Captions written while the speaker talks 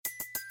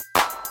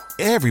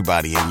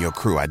Everybody in your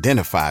crew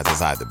identifies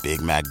as either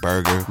Big Mac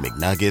Burger,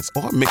 McNuggets,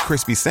 or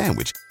McCrispy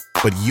Sandwich.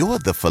 But you're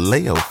the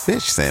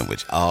Filet-O-Fish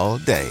Sandwich all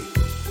day.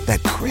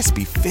 That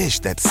crispy fish,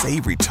 that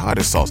savory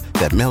tartar sauce,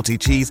 that melty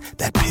cheese,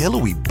 that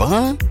pillowy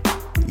bun.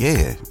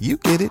 Yeah, you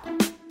get it.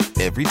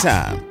 Every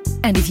time.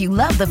 And if you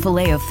love the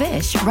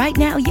Filet-O-Fish, right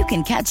now you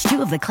can catch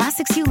two of the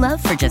classics you love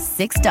for just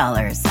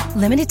 $6.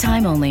 Limited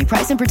time only.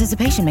 Price and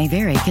participation may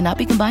vary. Cannot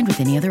be combined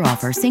with any other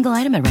offer. Single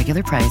item at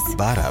regular price.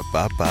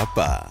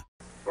 Ba-da-ba-ba-ba.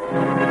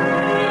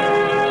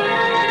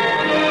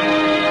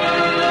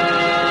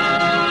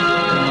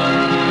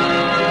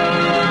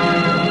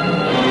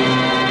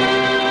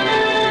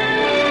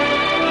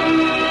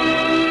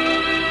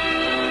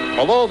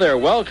 Hello there,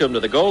 welcome to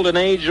the golden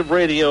age of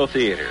radio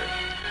theater.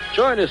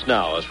 Join us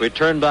now as we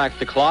turn back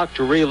the clock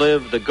to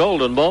relive the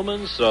golden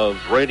moments of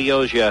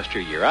radio's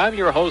yesteryear. I'm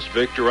your host,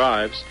 Victor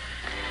Ives,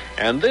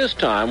 and this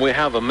time we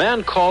have A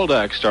Man Called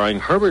X starring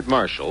Herbert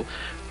Marshall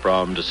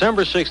from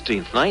December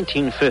 16th,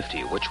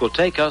 1950, which will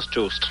take us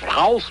to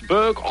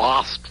Strasbourg,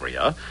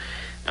 Austria,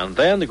 and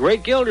then The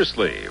Great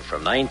Gildersleeve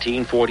from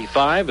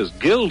 1945 as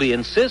Gildy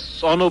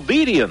insists on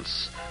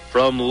obedience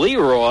from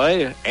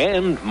Leroy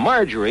and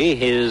Marjorie,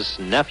 his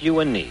nephew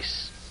and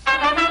niece.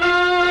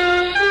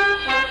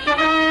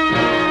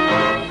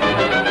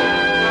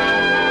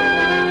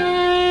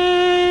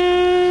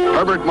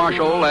 Herbert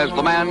Marshall as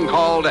The Man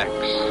Called X.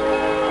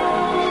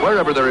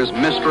 Wherever there is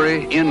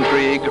mystery,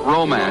 intrigue,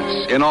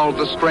 romance, in all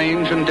the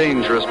strange and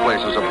dangerous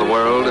places of the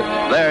world,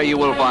 there you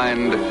will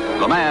find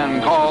The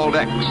Man Called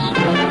X.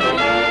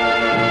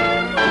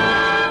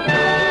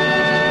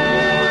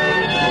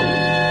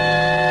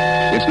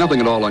 It's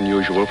nothing at all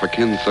unusual for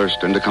Ken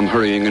Thurston to come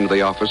hurrying into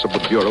the office of the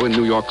Bureau in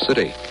New York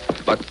City.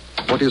 But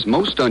what is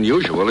most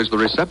unusual is the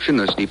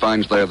receptionist he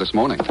finds there this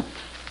morning.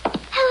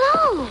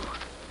 Hello.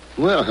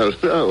 Well,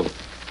 hello.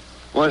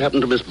 What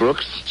happened to Miss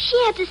Brooks? She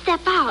had to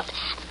step out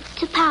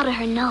to powder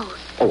her nose.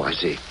 Oh, I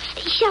see.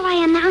 Shall I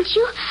announce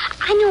you?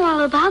 I know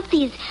all about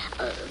these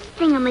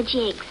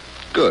thingamajigs.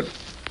 Good.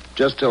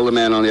 Just tell the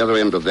man on the other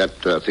end of that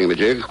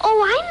thingamajig.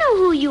 Oh, I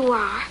know who you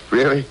are.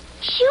 Really?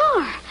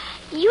 Sure.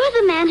 You're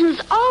the man who's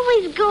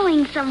always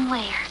going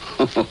somewhere.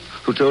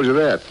 Who told you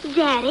that?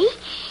 Daddy.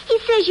 He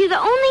says you're the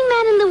only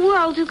man in the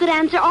world who could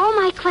answer all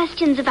my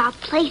questions about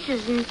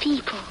places and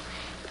people.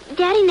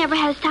 Daddy never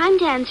has time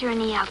to answer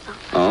any of them.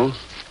 Oh?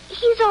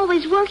 He's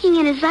always working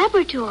in his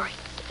laboratory.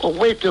 Oh,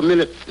 wait a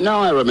minute.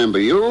 Now I remember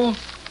you.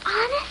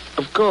 Honest?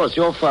 Of course,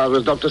 your father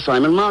is Dr.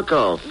 Simon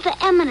Markov. The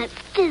eminent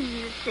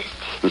physicist.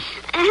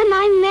 And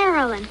I'm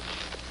Marilyn.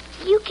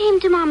 You came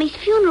to Mommy's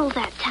funeral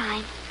that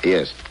time.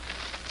 Yes.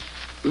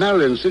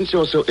 Marilyn, since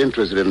you're so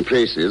interested in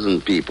places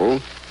and people,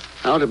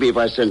 how would it be if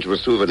I sent you a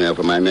souvenir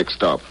for my next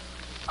stop?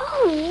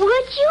 Oh,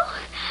 would you?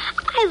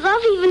 I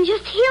love even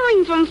just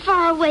hearing from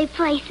faraway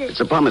places. It's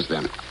a promise,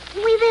 then.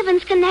 We live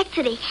in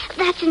Schenectady.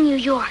 That's in New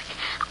York.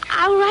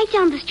 I'll write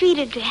down the street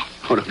address.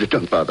 Oh, no,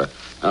 don't bother.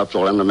 After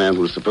all, I'm the man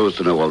who's supposed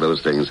to know all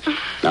those things.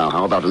 Now,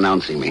 how about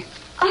announcing me?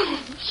 Oh,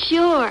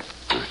 sure.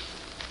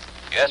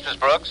 Yes, Miss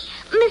Brooks?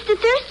 Mr.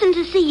 Thurston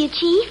to see you,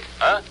 Chief.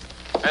 Huh?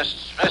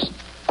 Miss...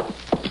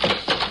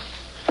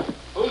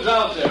 Who's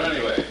out there,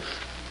 anyway?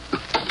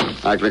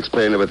 I can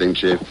explain everything,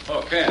 Chief.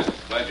 Oh, Ken.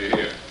 Glad you're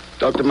here.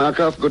 Dr.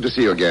 Markov, good to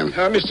see you again.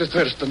 Mr.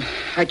 Thurston,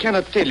 I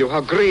cannot tell you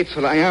how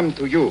grateful I am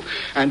to you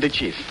and the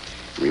Chief.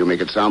 You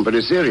make it sound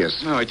pretty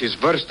serious. No, it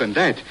is worse than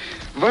that.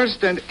 Worse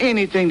than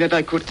anything that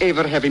I could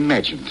ever have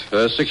imagined.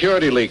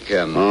 Security leak,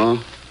 Ken.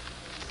 Oh?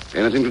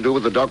 Anything to do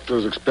with the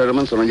doctor's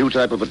experiments on a new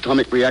type of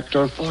atomic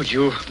reactor? Oh,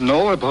 you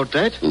know about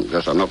that?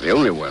 Yes, I'm not the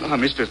only one.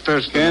 Mr.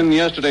 Thurston. Ken,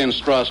 yesterday in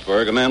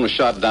Strasbourg, a man was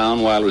shot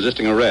down while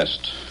resisting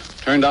arrest.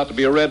 Turned out to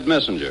be a red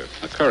messenger,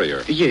 a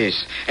courier.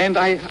 Yes, and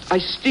I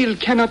still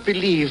cannot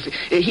believe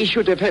he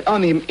should have had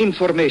on him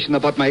information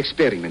about my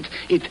experiment.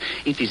 It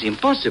is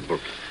impossible.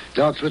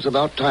 Doctor, it's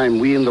about time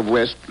we in the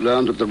West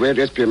learned that the red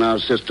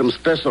espionage system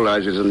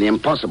specializes in the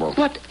impossible.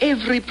 But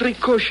every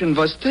precaution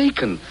was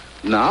taken.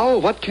 Now,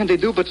 what can they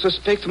do but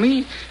suspect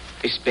me?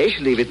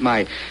 Especially with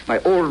my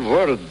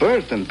old-world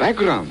birth and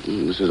background.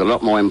 This is a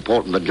lot more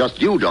important than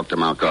just you, Dr.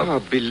 Markov. Oh,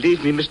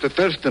 believe me, Mr.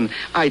 Thurston,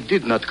 I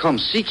did not come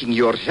seeking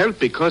your help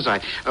because I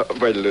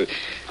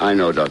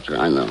know, Doctor,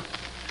 I know.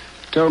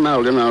 Tell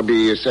Marilyn I'll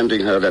be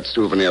sending her that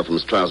souvenir from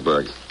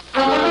Strasbourg.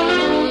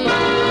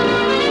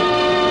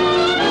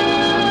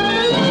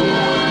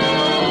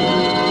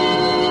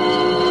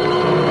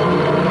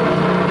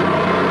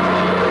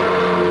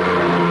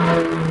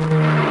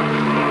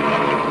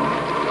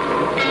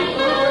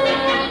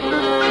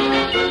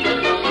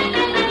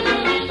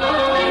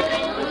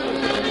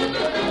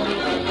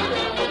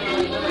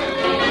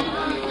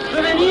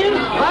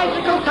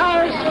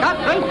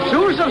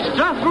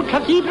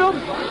 Cathedral.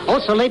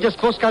 Also latest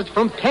postcards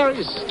from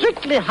Paris.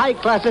 Strictly high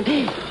class. And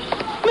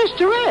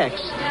Mr.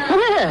 X,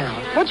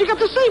 well, what you got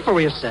to say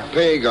for yourself?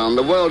 Pagan,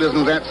 the world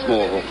isn't that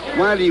small.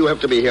 Why do you have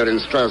to be here in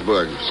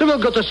Strasbourg? So we'll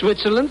go to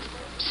Switzerland.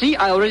 See,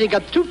 I already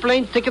got 2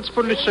 plane tickets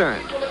for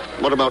Lucerne.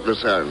 What about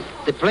Lucerne?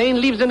 The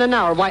plane leaves in an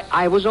hour. Why,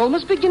 I was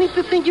almost beginning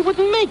to think you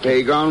wouldn't make it.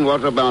 Pagan,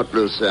 what about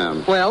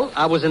Lucerne? Well,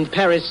 I was in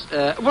Paris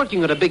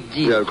working on a big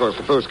deal. Yeah, of course,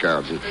 the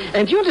postcards.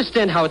 And you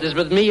understand how it is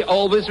with me,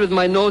 always with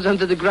my nose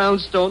under the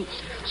groundstone.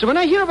 So when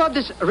I hear about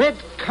this red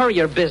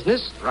courier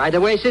business, right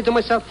away I say to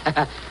myself,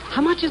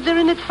 how much is there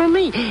in it for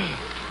me?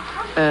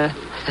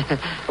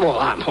 Well,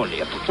 I'm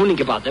only fooling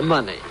about the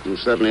money. You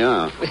certainly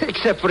are.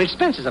 Except for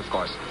expenses, of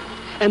course.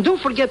 And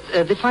don't forget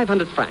the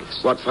 500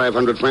 francs. What,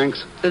 500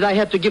 francs? That I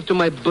had to give to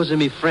my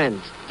bosomy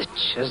friend, the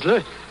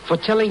Chisler, for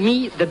telling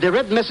me that the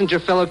red messenger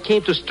fellow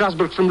came to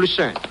Strasbourg from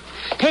Lucerne.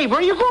 Hey, where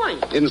are you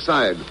going?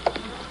 Inside.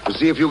 To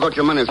see if you got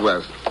your money's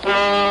worth.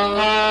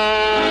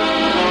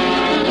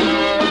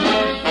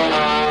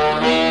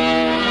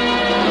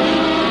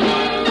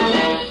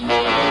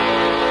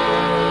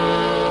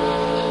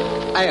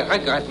 I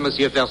regret,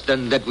 Monsieur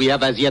Thurston, that we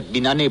have as yet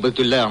been unable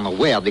to learn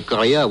where the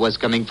courier was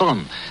coming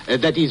from.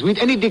 That is, with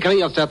any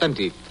degree of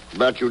certainty.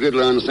 But you did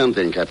learn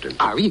something, Captain.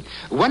 Ah, oui.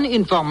 One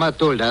informer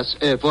told us,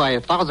 for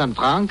 1,000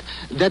 francs,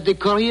 that the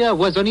courier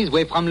was on his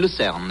way from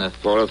Lucerne.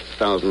 For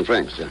 1,000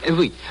 francs, sir?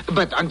 Oui.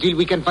 But until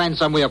we can find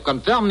some way of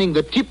confirming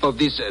the tip of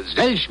this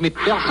Weltschmidt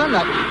person,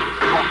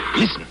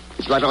 listen.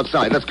 It's right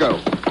outside. Let's go.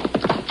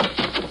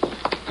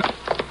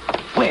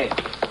 Where?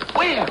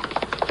 Where?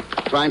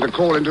 Trying to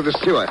call into the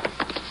sewer.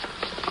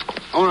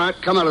 All right,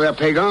 come out of there,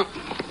 Pagan.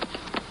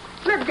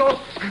 Let go.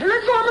 Let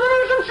go. I'm an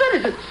American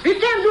citizen. You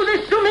can't do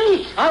this to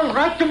me. I'll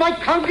write to my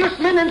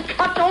congressman and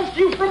cut off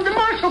you from the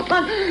Marshall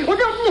Plan.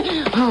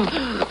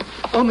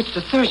 Oh,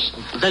 Mr.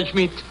 Thurston.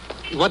 Weltschmidt,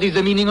 what is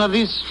the meaning of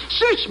this?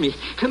 Search me.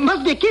 It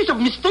must be a case of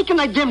mistaken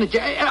identity.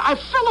 A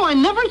fellow I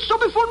never saw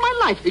before in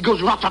my life. It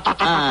goes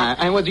rat-tat-tat-tat.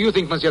 And what do you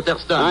think, Monsieur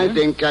Thurston? I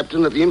think,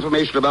 Captain, that the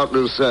information about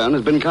Lucerne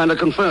has been kind of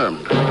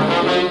confirmed.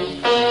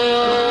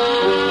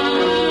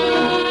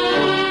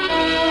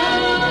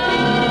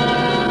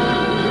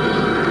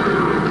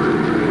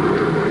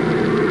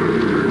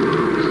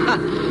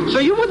 So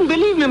you wouldn't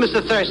believe me,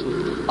 Mr.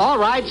 Thurston. All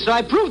right, so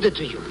I proved it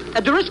to you.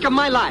 At the risk of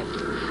my life.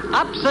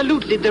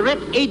 Absolutely, the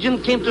red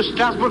agent came to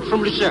Strasbourg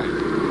from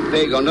Lucerne.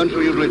 Pagan, don't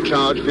you usually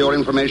charge for your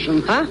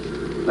information? Huh?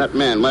 That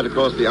man might have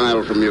crossed the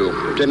aisle from you,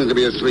 pretending to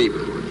be asleep.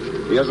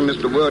 He hasn't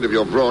missed a word of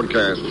your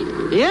broadcast.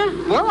 Yeah?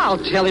 Well, I'll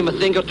tell him a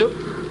thing or two.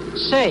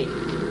 Say,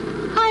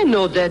 I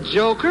know that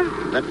joker.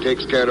 That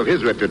takes care of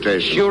his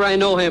reputation. Sure, I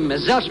know him.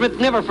 Zellschmidt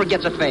never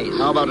forgets a face.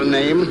 How about a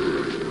name?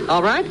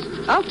 All right,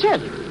 I'll tell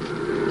you.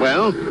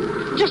 Well?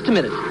 Just a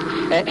minute.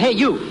 Hey,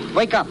 you,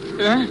 wake up.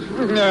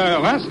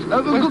 What?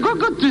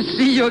 Good to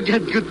see you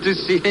again. Good to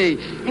see you.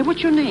 Hey,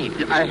 what's your name?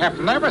 I have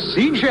never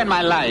seen you in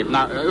my life.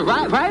 Now,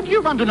 why do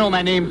you want to know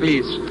my name,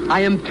 please?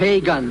 I am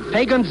Pagan.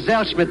 Pagan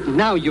Zellschmidt.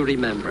 Now you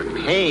remember.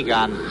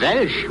 Pagan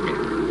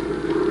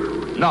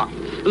Weltschmidt. No.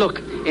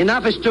 Look,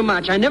 enough is too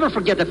much. I never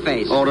forget a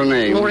face. Or a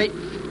name.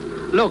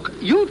 Look,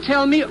 you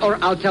tell me or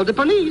I'll tell the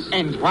police.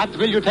 And what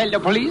will you tell the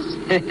police?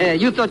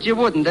 You thought you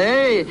wouldn't,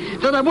 eh?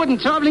 Thought I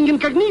wouldn't, traveling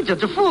incognito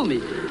to fool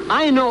me.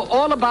 I know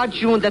all about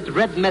you and that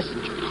red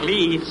messenger.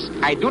 Please,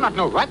 I do not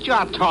know what you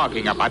are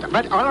talking about.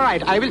 But all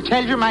right, I will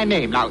tell you my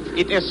name. Now,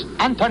 it is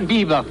Anton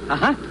Bieber.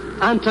 Uh-huh.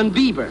 Anton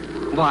Bieber.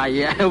 Why,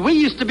 we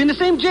used to be in the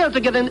same jail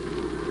together.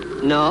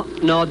 No,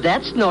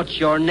 that's not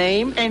your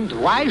name. And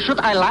why should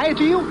I lie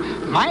to you?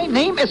 My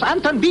name is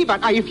Anton Bieber.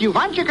 Now, if you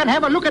want, you can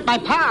have a look at my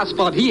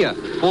passport here.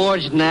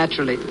 Forged,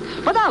 naturally.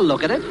 But I'll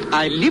look at it.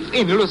 I live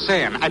in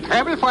Lucerne. I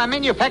travel for a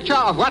manufacturer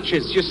of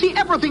watches. You see,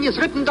 everything is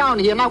written down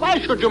here. Now, why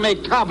should you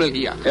make trouble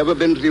here? Ever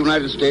been to the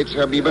United States,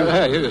 Herr Bieber?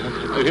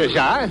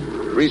 Yeah.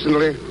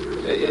 Recently?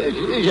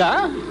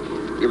 Yeah.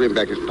 Give him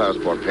back his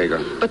passport,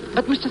 Pagan. But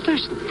Mr.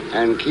 Thurston.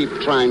 And keep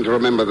trying to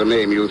remember the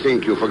name you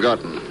think you've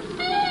forgotten.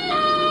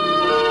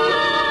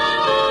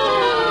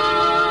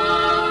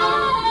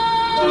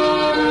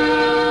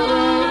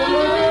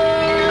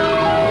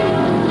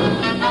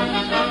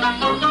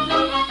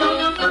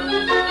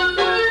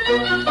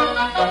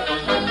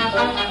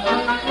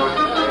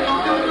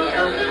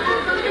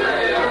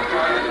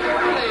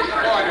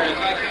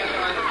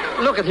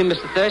 Look at him,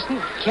 Mr. Thurston.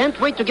 Can't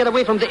wait to get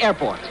away from the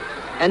airport.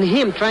 And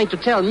him trying to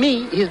tell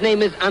me his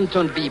name is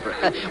Anton Bieber.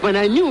 When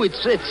I knew it's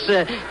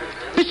Mr.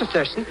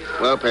 Thurston.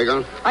 Well,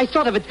 Pagan? I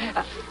thought of it.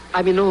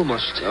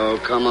 Almost. Oh,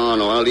 come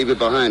on, or I'll leave it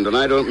behind, and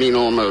I don't mean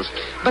almost.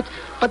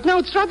 But now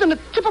it's right on the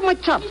tip of my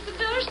tongue. Mr.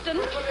 Thurston,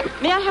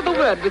 may I have a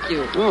word with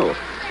you? Oh,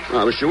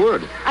 I wish you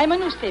would. I'm a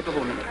newspaper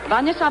woman,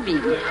 Vanya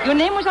Sabine. Your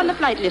name was on the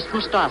flight list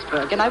from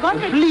Strasbourg, and I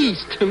wondered...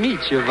 Pleased to meet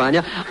you,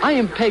 Vanya. I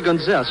am Pagan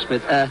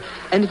Zellschmidt.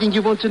 Anything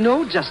you want to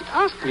know, just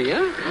ask me,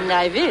 huh?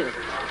 I will.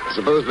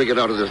 Suppose we get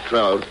out of this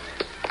crowd.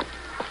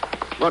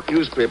 What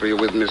newspaper are you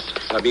with, Miss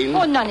Sabine?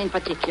 Oh, none in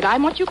particular.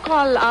 I'm what you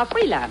call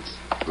freelance.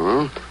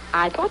 Huh?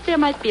 I thought there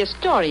might be a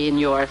story in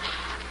your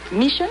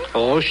mission.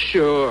 Oh,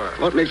 sure.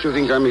 What makes you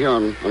think I'm here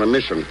on a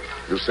mission?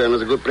 Lucerne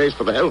is a good place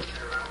for the health.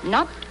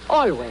 Not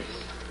always.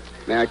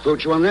 May I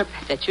quote you on that?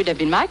 That should have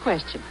been my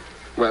question.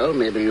 Well,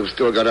 maybe you've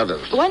still got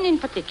others. One in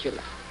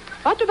particular.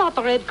 What about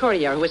the red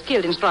courier who was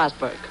killed in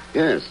Strasbourg?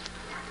 Yes.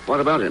 What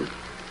about him?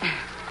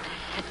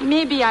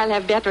 Maybe I'll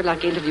have better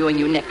luck interviewing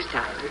you next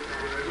time.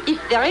 If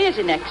there is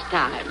a next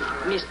time,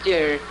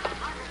 Mr.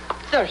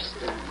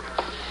 Thurston.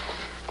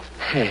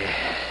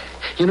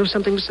 You know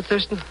something, Mr.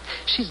 Thurston?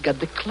 She's got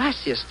the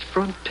classiest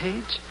front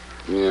page.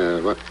 Yeah,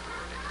 what?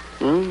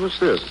 What's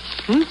this?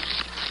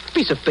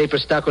 Piece of paper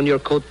stuck on your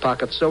coat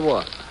pocket, so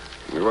what?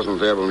 It wasn't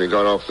there when we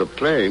got off the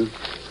plane.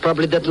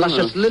 Probably that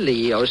luscious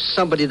Lily or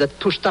somebody that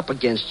pushed up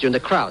against you in the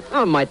crowd.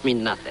 Oh, it might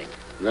mean nothing.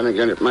 Then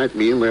again, it might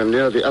mean we're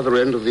near the other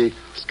end of the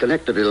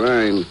Schenectady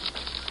line.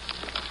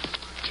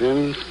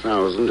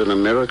 10,000 in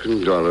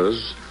American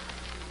dollars.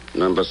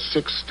 Number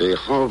 60,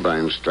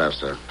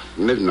 Holbeinstrasse.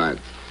 Midnight.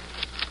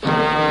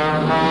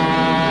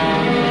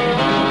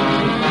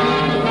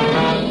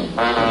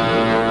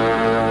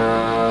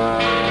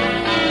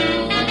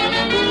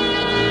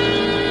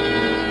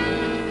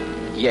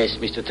 Yes,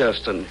 Mr.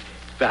 Thurston.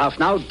 We have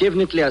now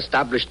definitely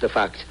established the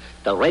fact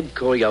the Red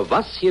Courier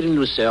was here in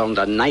Lucerne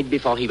the night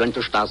before he went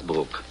to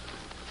Strasbourg.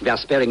 We are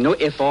sparing no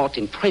effort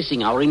in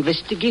pressing our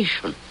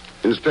investigation.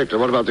 Inspector,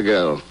 what about the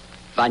girl?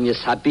 Vanya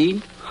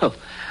Sabine? Oh,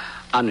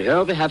 on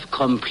her we have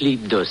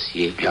complete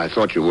dossier. Yeah, I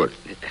thought you would.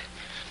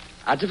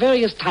 At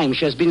various times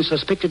she has been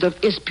suspected of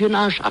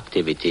espionage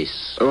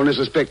activities. Only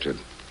suspected.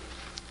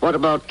 What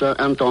about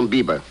Anton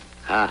Bieber?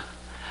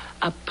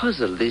 A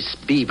puzzle, this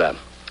Bieber.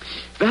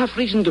 We have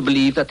reason to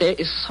believe that there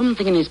is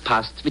something in his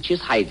past which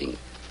is hiding.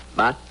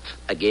 But,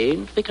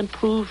 again, we can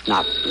prove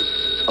nothing.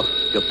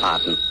 Oh, your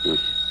pardon.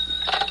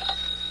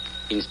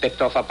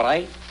 Inspector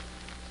Fabry?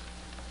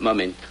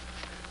 Moment.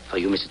 For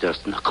you, Mr.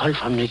 Thurston, a call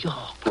from New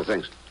York. Oh,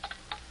 thanks.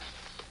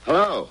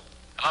 Hello?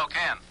 Hello,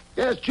 Ken.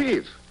 Yes,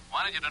 Chief.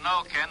 Wanted you to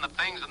know, Ken, that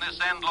things in this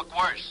end look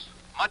worse.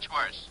 Much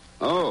worse.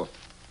 Oh.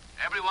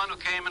 Everyone who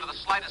came into the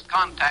slightest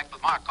contact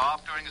with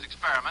Markov during his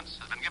experiments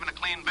has been given a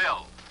clean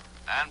bill.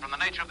 And from the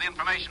nature of the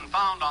information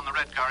found on the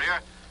Red Courier,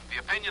 the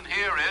opinion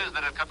here is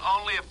that it could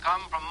only have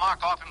come from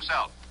Markov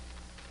himself.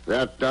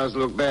 That does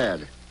look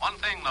bad. One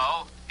thing,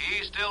 though,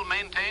 he still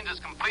maintains his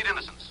complete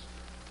innocence.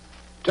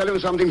 Tell him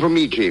something from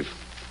me, Chief.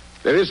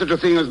 There is such a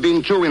thing as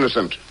being too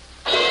innocent.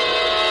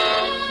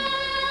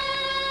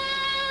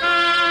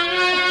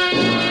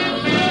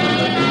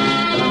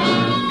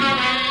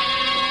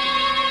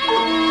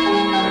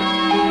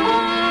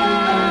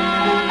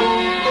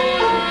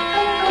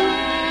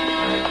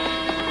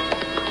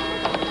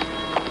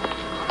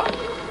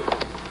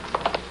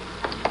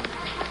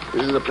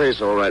 This is the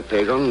place, all right,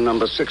 Pagan.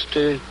 Number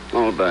 60,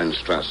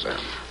 Holbeinstrasse.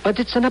 But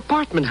it's an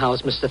apartment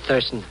house, Mr.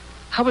 Thurston.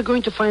 How are we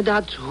going to find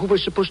out who we're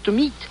supposed to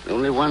meet?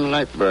 Only one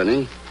light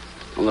burning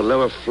on the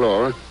lower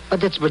floor.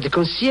 But that's where the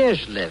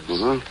concierge lives.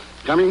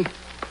 Coming?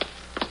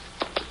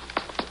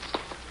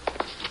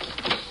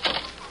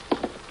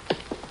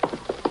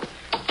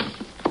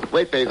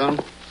 Wait, Pagan.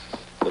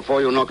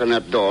 Before you knock on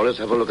that door, let's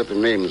have a look at the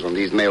names on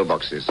these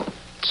mailboxes.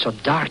 It's so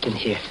dark in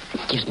here.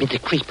 It gives me the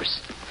creepers.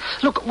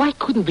 Look, why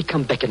couldn't we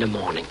come back in the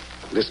morning?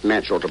 This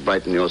match ought to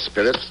brighten your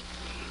spirits.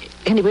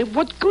 Anyway,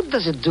 what good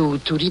does it do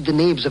to read the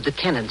names of the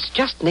tenants?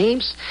 Just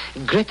names?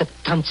 Greta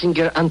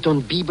Tanzinger,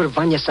 Anton Bieber,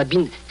 Vanya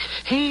Sabine.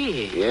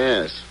 Hey.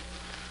 Yes.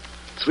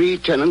 3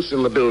 tenants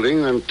in the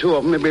building, and 2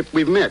 of them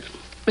we've met.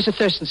 Mr.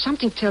 Thurston,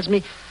 something tells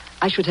me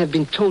I should have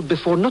been told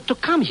before not to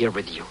come here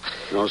with you.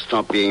 No,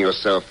 stop being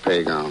yourself,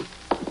 Pagan.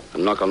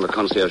 And knock on the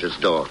concierge's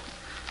door.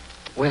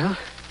 Well?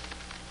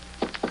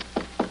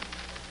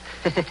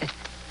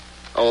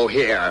 Oh,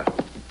 here.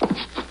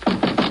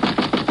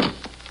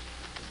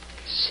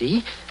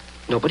 See?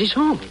 Nobody's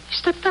home. He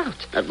stepped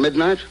out. At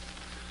midnight?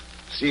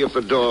 See if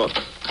the door...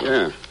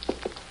 Yeah.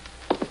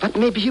 But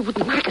maybe he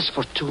wouldn't like us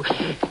for 2.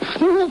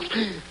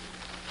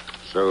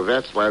 So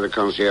that's why the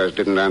concierge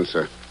didn't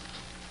answer.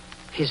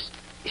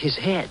 His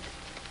head.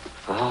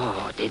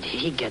 Oh, did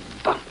he get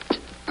bumped?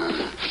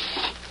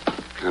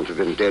 Can't have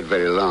been dead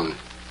very long.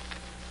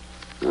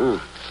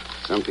 Oh,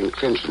 something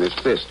clenched in his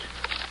fist.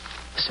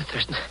 Mr.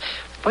 Thurston,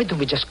 why don't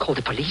we just call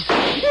the police?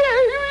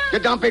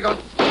 Get down, Pagan.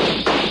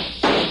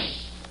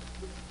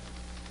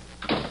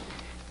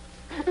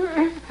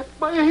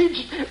 My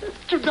age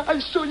to die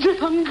so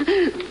young.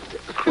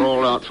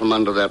 Crawl out from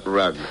under that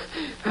rug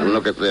and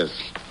look at this.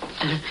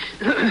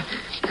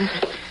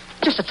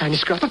 Just a tiny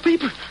scrap of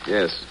paper.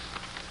 Yes,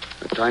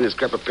 a tiny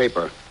scrap of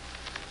paper.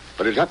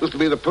 But it happens to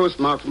be the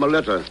postmark from a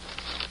letter.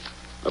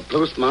 A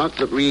postmark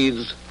that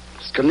reads,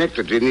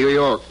 Schenectady, New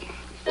York.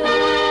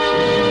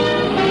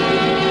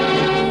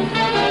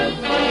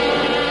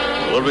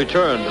 We'll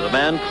return to The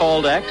Man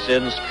Called X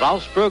in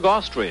Strasbourg,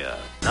 Austria.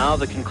 Now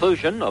the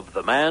conclusion of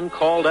The Man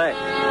Called X.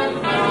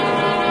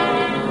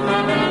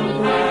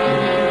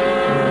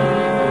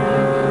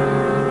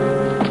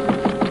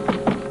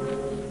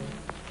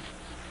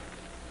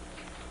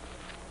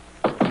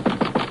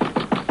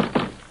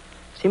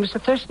 See,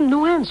 Mr. Thurston,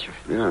 no answer.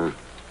 Yeah.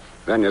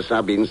 Vanya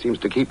Sabine seems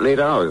to keep late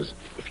hours.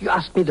 If you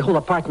ask me, the whole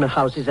apartment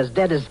house is as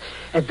dead as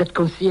that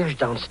concierge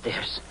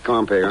downstairs. Come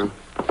on, Pagan.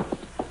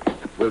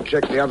 We'll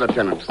check the other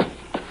tenants.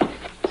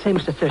 Say,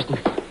 Mr. Thurston,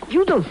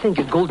 you don't think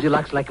a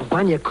Goldilocks like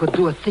Vanya could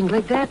do a thing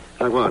like that?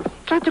 Like what?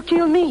 Try to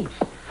kill me.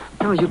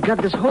 No, you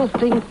got this whole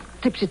thing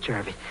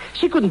tipsy-turvy.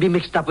 She couldn't be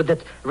mixed up with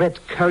that Red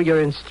Courier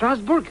in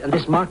Strasbourg and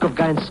this Markov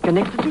guy in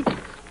Schenectady.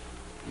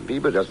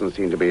 Bieber doesn't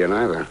seem to be in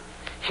either.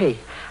 Hey,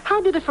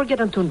 how did I forget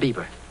Anton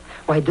Bieber?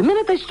 Why, the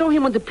minute I saw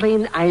him on the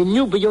plane, I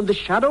knew beyond the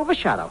shadow of a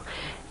shadow.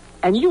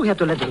 And you had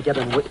to let him get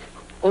away.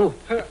 Oh.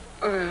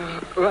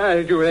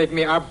 Will you wake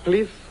me up,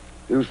 please?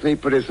 You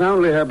sleep pretty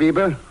soundly, Herr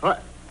Bieber.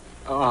 What?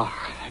 Oh,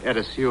 it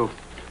is you.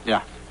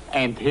 Yeah,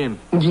 and him.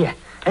 Yeah,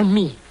 and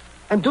me.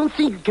 And don't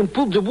think you can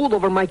pull the wool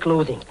over my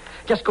clothing.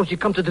 Just because you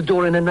come to the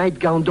door in a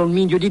nightgown don't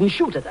mean you didn't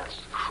shoot at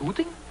us.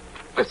 Shooting?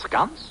 With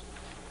guns?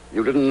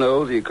 You didn't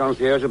know the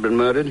concierge had been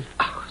murdered?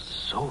 Oh,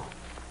 so.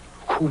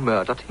 Who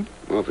murdered him?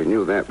 Well, if we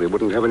knew that, we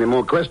wouldn't have any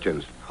more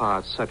questions.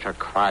 Oh, such a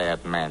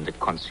quiet man, the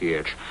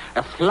concierge.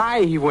 A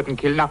fly he wouldn't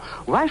kill. Now,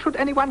 why should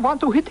anyone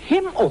want to hit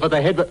him over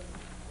the head?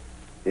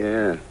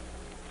 Yeah.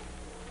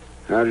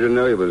 How did you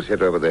know he was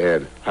hit over the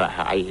head?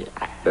 I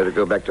Better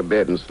go back to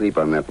bed and sleep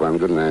on that one.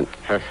 Good night.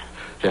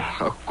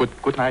 Yeah,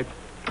 good night.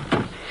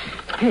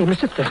 Hey,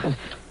 Mr. Thurston,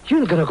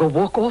 you're going to go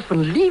walk off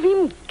and leave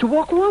him to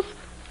walk off?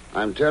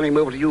 I'm turning him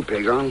over to you,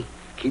 Pagon.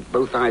 Keep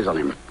both eyes on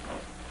him.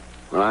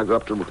 Well, I'll go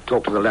up to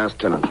talk to the last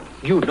tenant.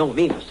 You know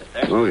me, Mr.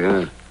 Thurston. Oh,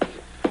 yeah.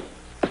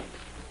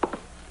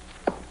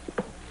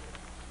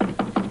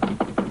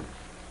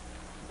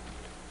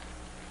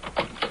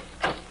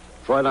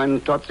 Fräulein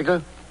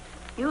Totziger?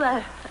 You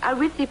are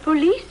with the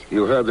police?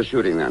 You heard the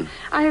shooting, then?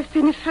 I have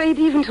been afraid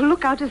even to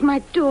look out of my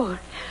door.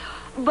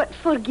 But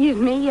forgive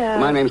me,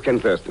 My name's Ken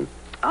Thurston.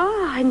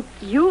 Oh, and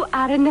you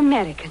are an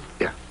American?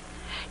 Yeah.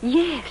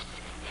 Yes.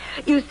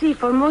 You see,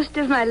 for most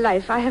of my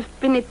life, I have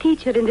been a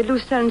teacher in the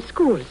Lucerne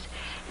schools.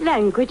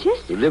 Languages?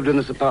 You lived in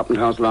this apartment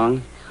house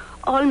long?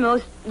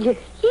 Almost, yes,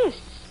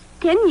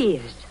 10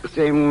 years. The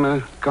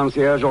same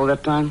concierge all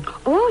that time?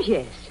 Oh,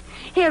 yes.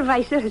 Herr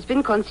Weisser has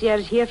been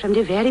concierge here from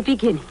the very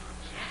beginning.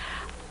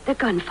 The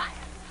gunfire.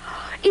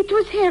 It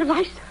was Herr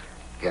Weisser.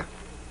 Yeah.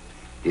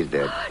 He's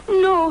dead.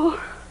 No.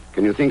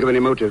 Can you think of any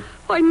motive?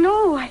 Why,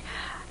 no.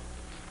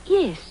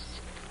 Yes.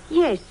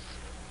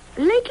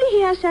 Lately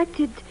he has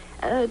acted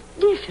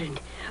different.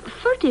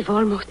 Furtive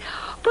almost.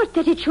 But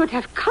that it should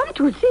have come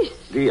to this.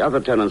 The other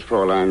tenants,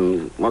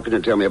 Fräulein, what can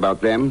you tell me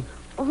about them?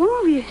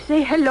 Oh, we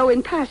say hello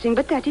in passing,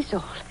 but that is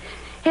all.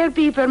 Herr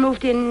Bieber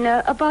moved in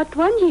about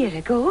 1 year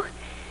ago.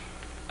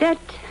 That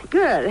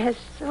girl has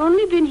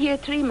only been here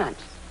 3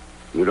 months.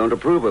 You don't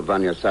approve of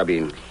Vanya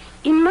Sabin?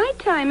 In my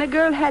time, a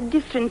girl had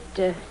different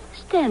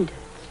standards.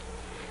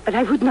 But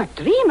I would not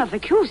dream of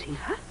accusing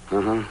her.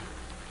 Uh-huh.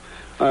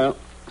 Well,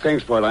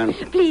 thanks, Fräulein.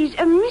 Please,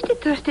 Mr.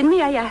 Thurston,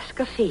 may I ask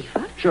a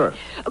favor? Sure.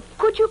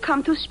 Could you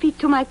come to speak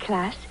to my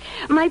class?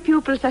 My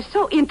pupils are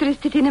so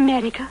interested in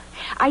America.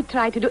 I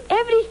try to do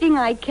everything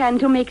I can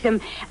to make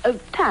them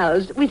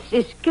pals with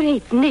this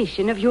great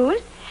nation of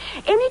yours.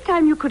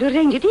 Anytime you could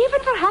arrange it,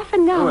 even for half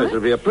an hour. Oh, it will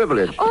be a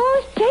privilege.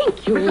 Oh,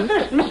 thank you.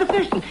 Mr.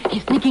 Thurston,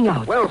 he's sneaking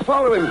out. Well,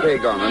 follow him,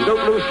 Pagon, and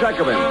don't lose track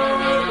of him.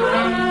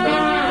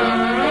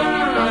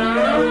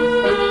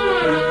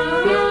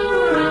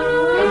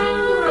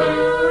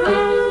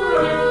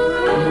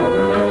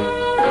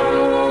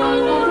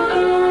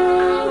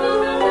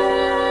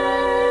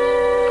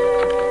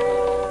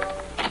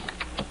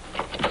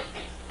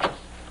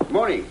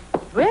 Morning.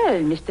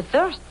 Well, Mr.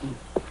 Thurston,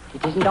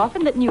 it isn't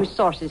often that news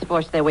sources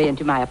force their way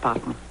into my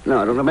apartment. No,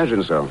 I don't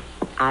imagine so.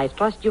 I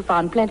trust you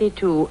found plenty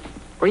to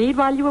read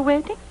while you were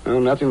waiting? Well,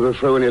 nothing will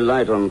throw any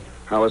light on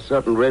how a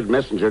certain red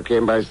messenger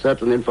came by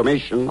certain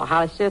information. Or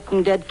how a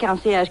certain dead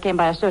concierge came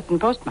by a certain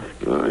postman.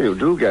 Oh, you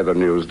do gather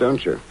news,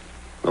 don't you?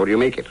 What do you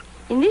make it?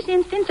 In this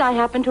instance, I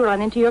happened to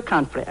run into your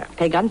confrere,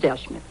 Pagan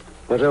Zellschmidt.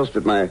 What else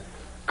did my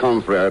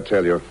confrere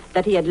tell you?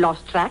 That he had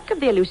lost track of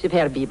the elusive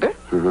Herr Bieber.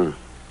 Uh-huh.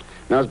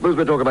 Now, suppose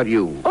we talk about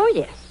you. Oh,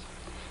 yes.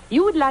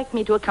 You would like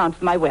me to account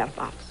for my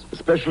whereabouts.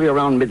 Especially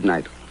around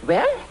midnight.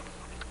 Well,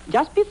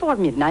 just before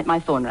midnight,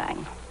 my phone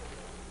rang.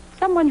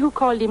 Someone who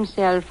called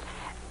himself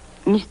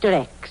Mr.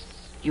 X.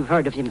 You've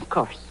heard of him, of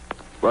course.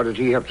 What did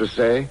he have to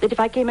say? That if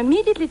I came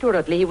immediately to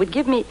Rutley, he would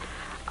give me...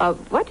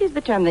 what is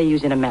the term they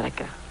use in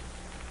America?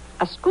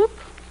 A scoop?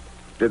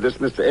 Did this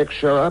Mr. X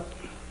show up?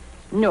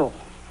 No.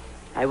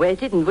 I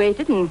waited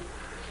and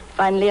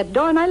finally at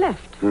dawn I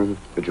left. Mm-hmm.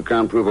 But you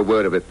can't prove a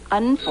word of it.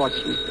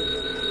 Unfortunately.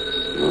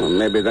 Well,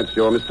 maybe that's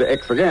your Mr.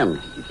 X again.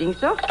 You think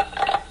so?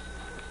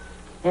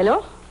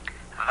 Hello?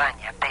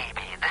 Vanya,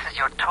 baby, this is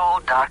your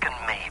tall, dark, and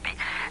maybe.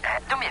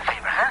 Do me a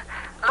favor, huh?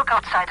 Look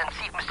outside and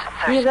see if Mr.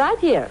 Thurston... He's right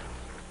here.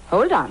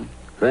 Hold on.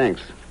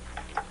 Thanks.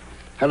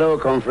 Hello,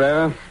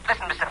 confrere.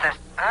 Listen, Mr.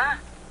 Thurston, huh?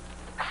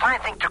 A fine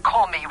thing to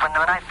call me when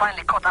I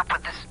finally caught up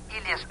with this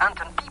Elias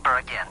Anton Bieber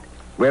again.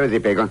 Where is he,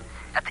 Pagon?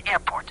 At the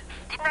airport.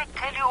 Didn't I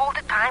tell you all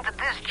the time that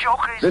this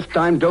joker is... This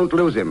time, don't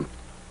lose him.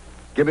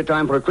 Give me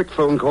time for a quick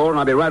phone call, and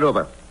I'll be right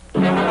over.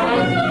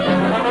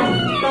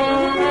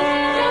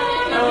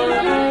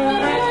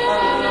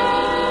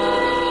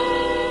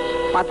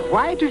 But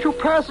why did you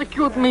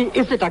persecute me?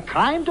 Is it a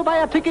crime to buy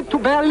a ticket to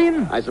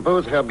Berlin? I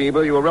suppose, Herr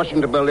Bieber, you were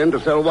rushing to Berlin to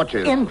sell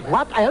watches. And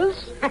what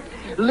else?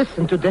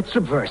 Listen to that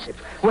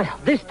subversive. Well,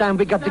 this time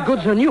we got the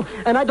goods on you,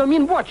 and I don't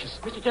mean watches.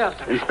 Mr.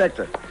 Thurston.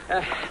 Inspector.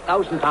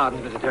 1,000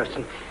 pardons, Mr.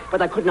 Thurston.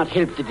 But I could not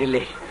help the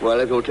delay. Well,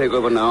 if you'll take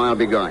over now, I'll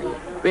be going.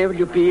 Where will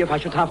you be if I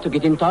should have to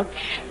get in touch?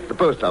 The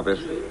post office.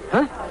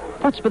 Huh?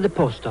 What's with the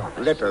post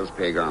office? Letters,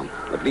 Pagan.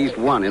 At least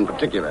one in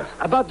particular.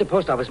 About the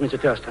post office, Mr.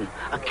 Thurston.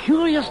 A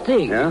curious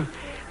thing. Yeah?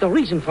 The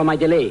reason for my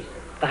delay.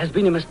 There has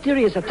been a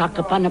mysterious attack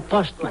upon a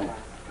postman.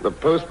 The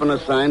postman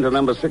assigned to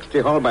number 60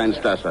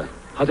 Holbeinstrasse.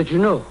 How did you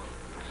know?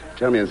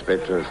 Tell me,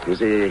 Inspector. Is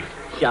he...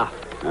 Yeah,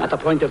 at the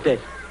point of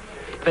death.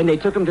 When they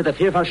took him to the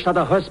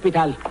Vierwaldstätter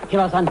Hospital, he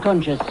was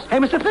unconscious. Hey,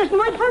 Mr. Thurston,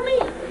 wait for me!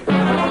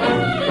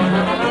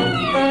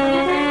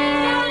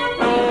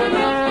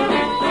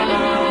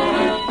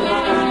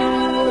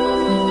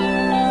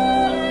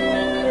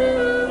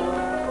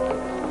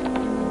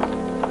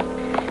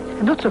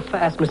 Not so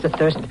fast, Mr.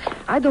 Thurston.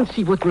 I don't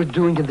see what we're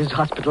doing in this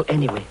hospital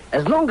anyway.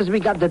 As long as we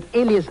got that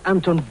alias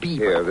Anton Bieber.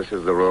 Here, this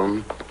is the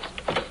room.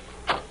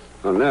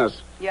 Oh,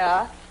 nurse.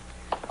 Yeah?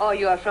 Oh,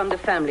 you are from the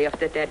family of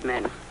the dead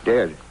man.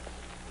 Dead?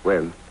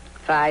 When?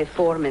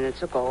 4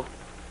 minutes ago.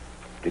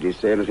 Did he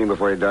say anything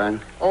before he died?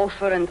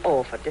 Over and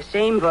over. The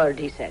same word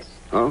he says.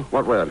 Oh?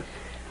 What word?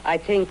 I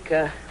think,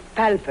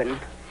 palpen.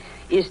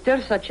 Is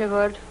there such a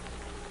word?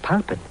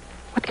 Palpen?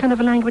 What kind of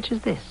a language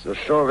is this? So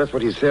sure that's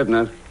what he said,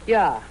 nurse.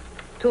 Yeah.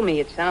 To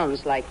me, it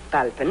sounds like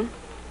palpen.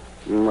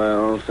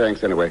 Well,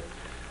 thanks anyway.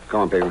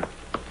 Come on, Pagan.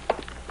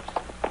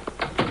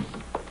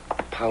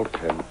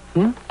 Palpen.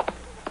 Hmm?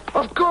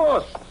 Of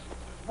course!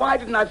 Why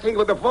didn't I think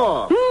of it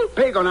before?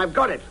 Pagan, I've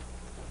got it.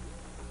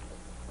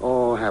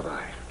 Oh, have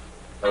I?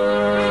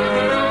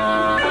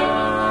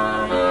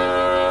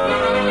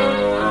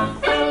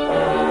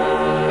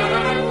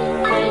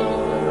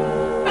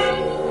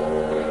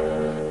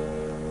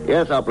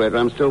 Yes, operator,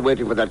 I'm still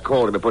waiting for that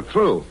call to be put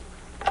through.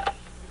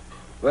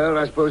 Well,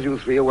 I suppose you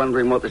three are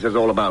wondering what this is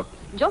all about.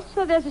 Just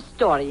so there's a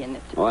story in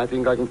it. Oh, I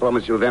think I can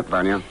promise you that,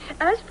 Vanya.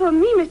 As for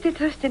me, Mr.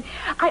 Thurston,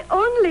 I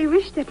only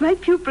wish that my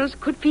pupils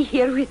could be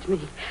here with me.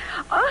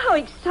 Oh, how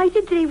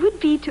excited they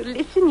would be to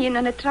listen in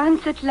on a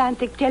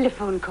transatlantic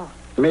telephone call.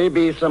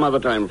 Maybe some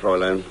other time,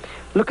 Fräulein.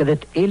 Look at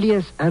that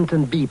alias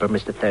Anton Bieber,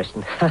 Mr.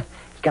 Thurston.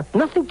 He's got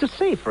nothing to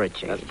say for a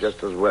change. That's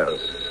just as well.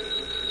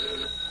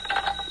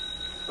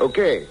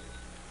 Okay.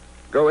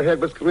 Go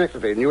ahead with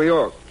Schenectady, New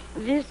York.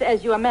 This,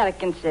 as you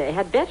Americans say,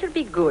 had better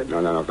be good.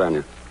 No,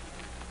 Vanya.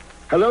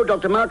 Hello,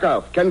 Dr.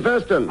 Markov. Ken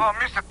Thurston. Oh,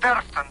 Mr.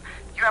 Thurston,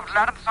 you have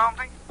learned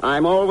something?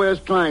 I'm always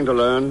trying to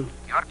learn.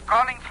 You're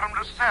calling from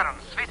Lucerne,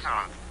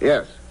 Switzerland.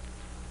 Yes.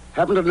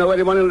 Happen to know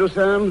anyone in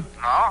Lucerne?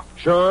 No.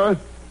 Sure?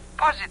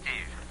 Positive.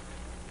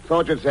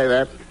 Thought you'd say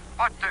that.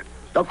 But,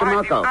 Dr. why do you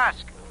Markov.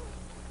 ask?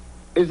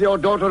 Is your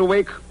daughter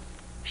awake?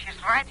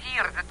 She's right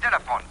here at the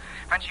telephone.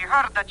 When she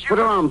heard that you... Put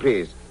her on,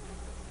 please.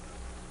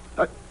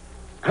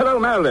 Hello,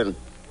 Marilyn.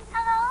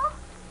 Hello?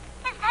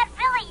 Is that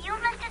really you,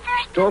 Mr.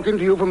 Thurston? Talking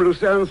to you from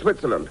Lucerne,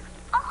 Switzerland.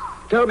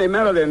 Oh. Tell me,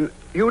 Marilyn,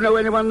 you know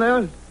anyone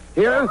there?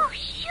 Here? Oh,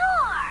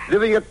 sure.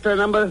 Living at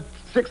number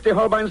 60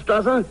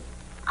 Holbeinstrasse?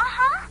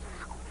 Uh-huh.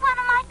 One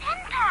of my pen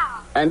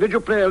pals. And did you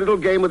play a little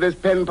game with this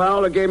pen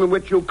pal, a game in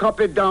which you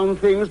copied down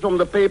things from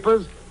the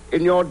papers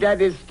in your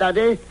daddy's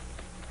study?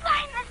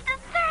 Why, Mr.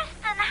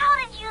 Thurston,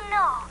 how did you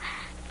know?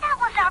 That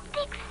was our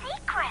big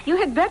secret. You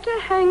had better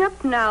hang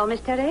up now,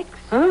 Mr. X.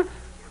 Huh?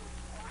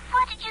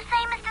 What did you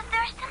say, Mr.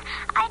 Thurston?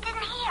 I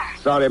didn't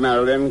hear. Sorry,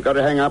 Marilyn. Got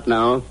to hang up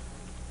now.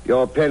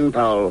 Your pen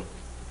pal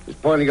is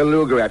pointing a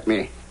Luger at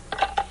me.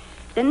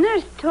 The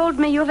nurse told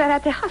me you were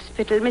at the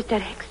hospital, Mr.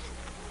 X.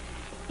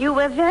 You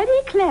were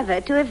very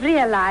clever to have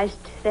realized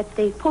that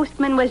the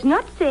postman was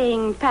not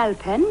saying pal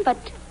pen, but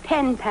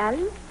pen pal.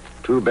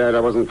 Too bad I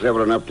wasn't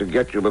clever enough to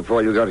get you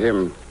before you got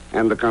him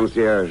and the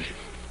concierge.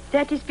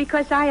 That is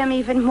because I am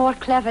even more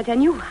clever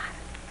than you are.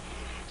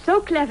 So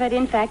clever,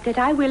 in fact, that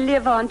I will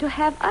live on to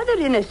have other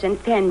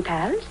innocent pen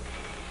pals,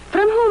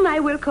 from whom I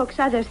will coax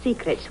other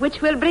secrets,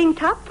 which will bring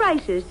top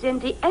prices in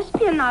the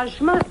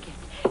espionage market.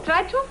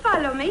 Try to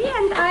follow me,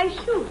 and I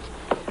shoot.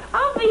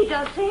 Auf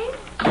Wiedersehen.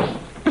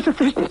 Mr.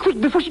 Thurston,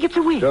 quick, before she gets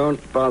away.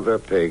 Don't bother,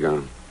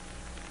 Pagan.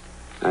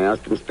 I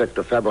asked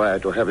Inspector Fabre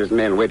to have his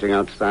men waiting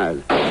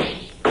outside.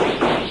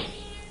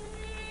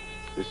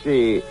 You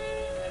see,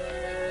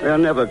 they're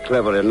never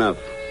clever enough.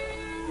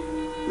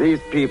 These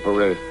people,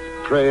 they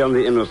prey on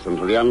the innocent,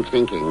 the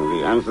unthinking,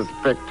 the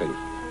unsuspecting.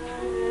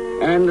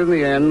 And in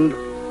the end,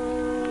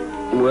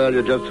 well,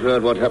 you just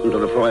heard what happened to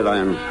the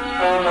Fräulein.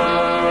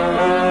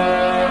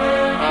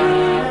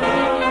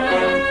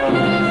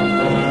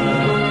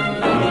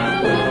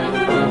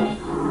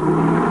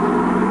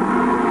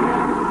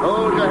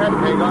 Hold your head,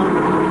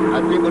 Pagan.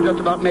 I think we'll just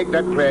about make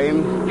that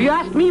plane. If you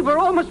ask me, we're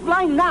almost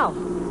blind now.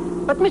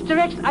 But, Mr.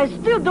 X, I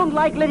still don't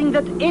like letting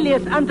that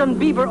alias Anton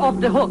Bieber off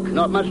the hook.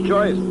 Not much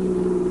choice.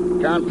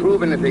 Can't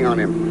prove anything on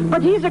him.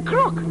 But he's a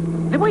crook.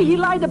 The way he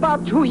lied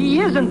about who he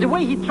is and the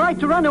way he tried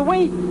to run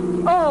away.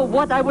 Oh,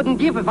 what I wouldn't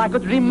give if I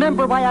could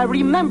remember why I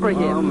remember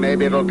him. Oh,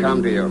 maybe it'll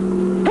come to you.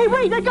 Hey,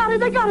 wait, I got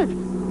it.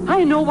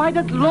 I know why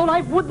that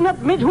lowlife wouldn't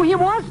admit who he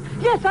was.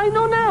 Yes, I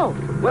know now.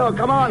 Well,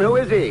 come on, who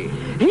is he?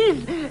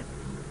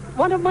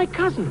 one of my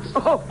cousins.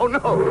 Oh, no.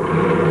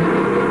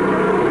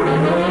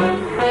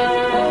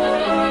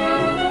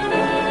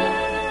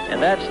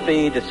 And that's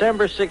the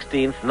December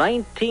 16th,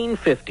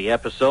 1950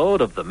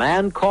 episode of The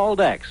Man Called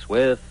X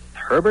with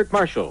Herbert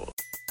Marshall.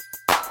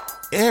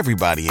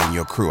 Everybody in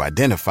your crew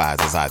identifies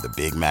as either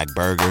Big Mac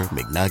Burger,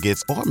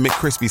 McNuggets, or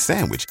McCrispy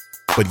Sandwich.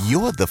 But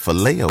you're the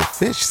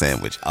Filet-O-Fish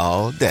Sandwich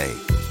all day.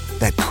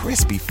 That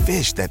crispy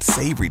fish, that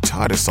savory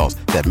tartar sauce,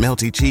 that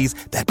melty cheese,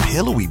 that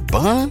pillowy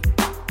bun.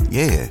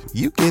 Yeah,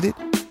 you get it.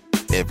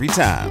 Every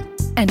time.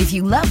 And if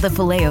you love the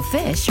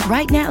Filet-O-Fish,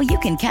 right now you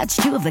can catch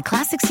two of the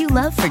classics you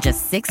love for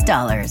just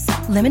 $6.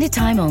 Limited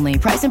time only.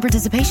 Price and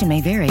participation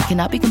may vary.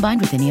 Cannot be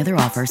combined with any other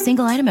offer.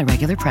 Single item at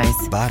regular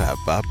price.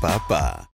 Ba-da-ba-ba-ba.